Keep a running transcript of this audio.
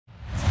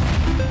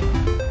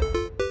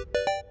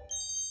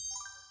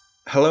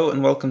Hello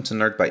and welcome to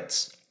Nerd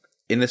Bytes.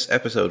 In this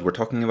episode, we're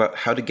talking about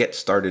how to get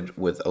started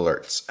with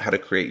alerts, how to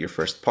create your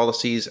first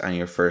policies and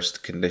your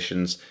first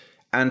conditions,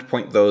 and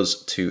point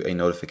those to a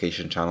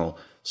notification channel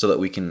so that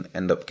we can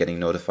end up getting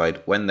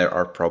notified when there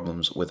are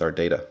problems with our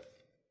data.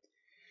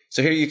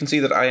 So here you can see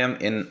that I am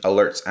in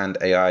Alerts and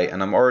AI,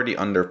 and I'm already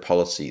under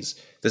Policies.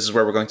 This is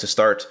where we're going to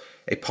start.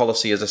 A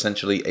policy is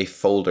essentially a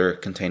folder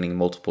containing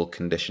multiple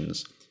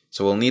conditions.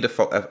 So we'll need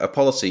a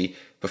policy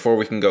before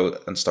we can go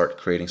and start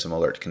creating some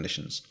alert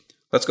conditions.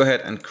 Let's go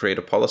ahead and create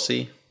a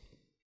policy.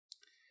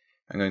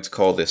 I'm going to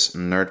call this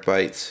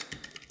NerdByte.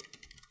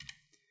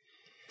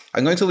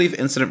 I'm going to leave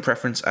incident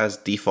preference as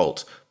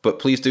default, but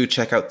please do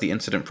check out the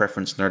incident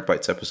preference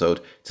NerdBytes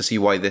episode to see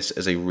why this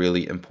is a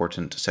really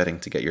important setting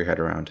to get your head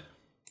around.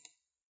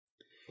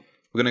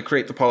 We're going to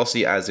create the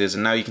policy as is,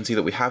 and now you can see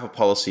that we have a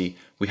policy.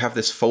 We have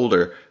this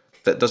folder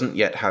that doesn't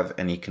yet have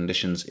any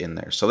conditions in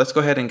there. So let's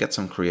go ahead and get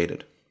some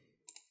created.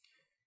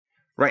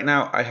 Right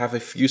now, I have a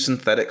few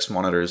synthetics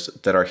monitors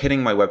that are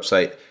hitting my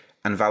website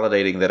and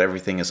validating that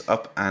everything is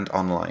up and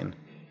online.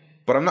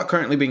 But I'm not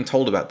currently being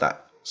told about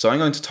that, so I'm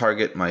going to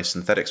target my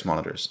synthetics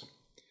monitors.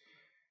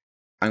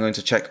 I'm going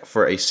to check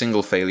for a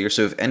single failure,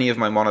 so if any of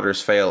my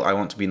monitors fail, I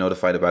want to be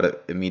notified about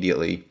it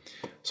immediately.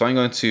 So I'm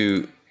going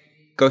to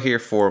go here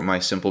for my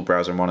simple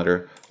browser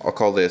monitor. I'll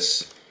call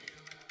this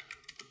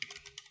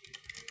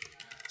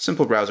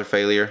simple browser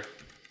failure.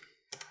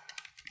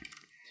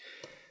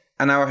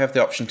 And now I have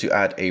the option to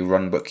add a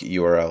runbook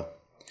URL.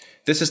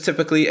 This is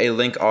typically a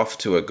link off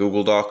to a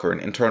Google Doc or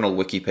an internal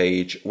wiki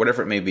page,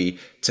 whatever it may be,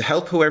 to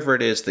help whoever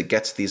it is that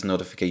gets these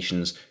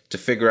notifications to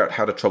figure out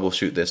how to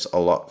troubleshoot this a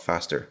lot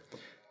faster.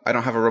 I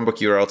don't have a runbook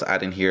URL to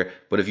add in here,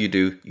 but if you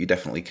do, you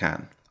definitely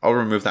can. I'll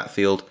remove that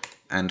field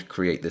and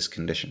create this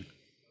condition.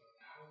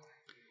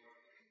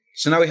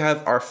 So now we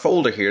have our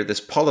folder here,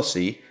 this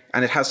policy,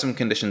 and it has some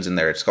conditions in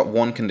there. It's got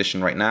one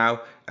condition right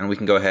now, and we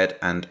can go ahead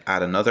and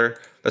add another.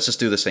 Let's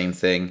just do the same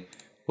thing.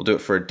 We'll do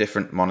it for a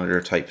different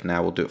monitor type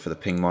now. We'll do it for the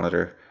ping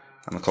monitor.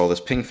 I'm gonna call this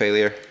ping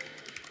failure.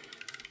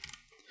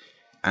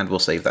 And we'll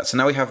save that. So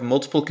now we have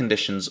multiple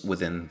conditions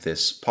within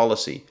this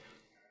policy.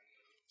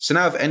 So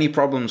now if any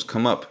problems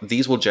come up,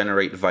 these will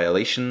generate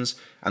violations,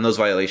 and those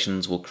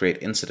violations will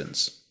create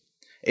incidents.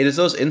 It is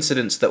those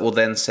incidents that will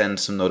then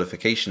send some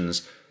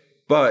notifications,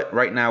 but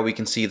right now we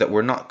can see that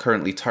we're not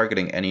currently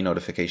targeting any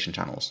notification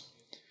channels.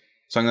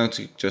 So I'm going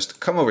to just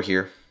come over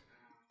here,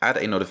 add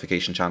a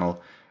notification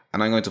channel,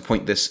 and I'm going to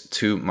point this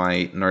to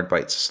my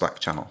NerdBytes Slack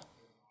channel.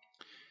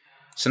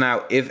 So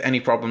now if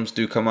any problems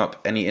do come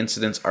up, any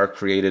incidents are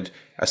created,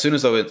 as soon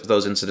as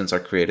those incidents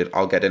are created,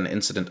 I'll get an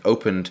incident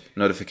opened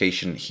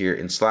notification here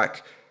in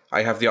Slack.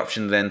 I have the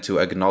option then to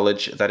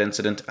acknowledge that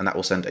incident, and that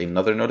will send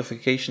another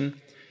notification.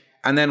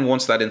 And then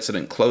once that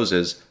incident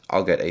closes,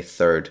 I'll get a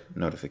third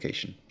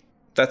notification.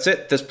 That's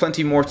it. There's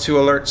plenty more to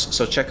alerts,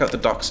 so check out the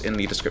docs in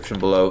the description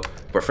below.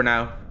 But for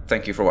now,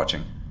 thank you for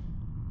watching.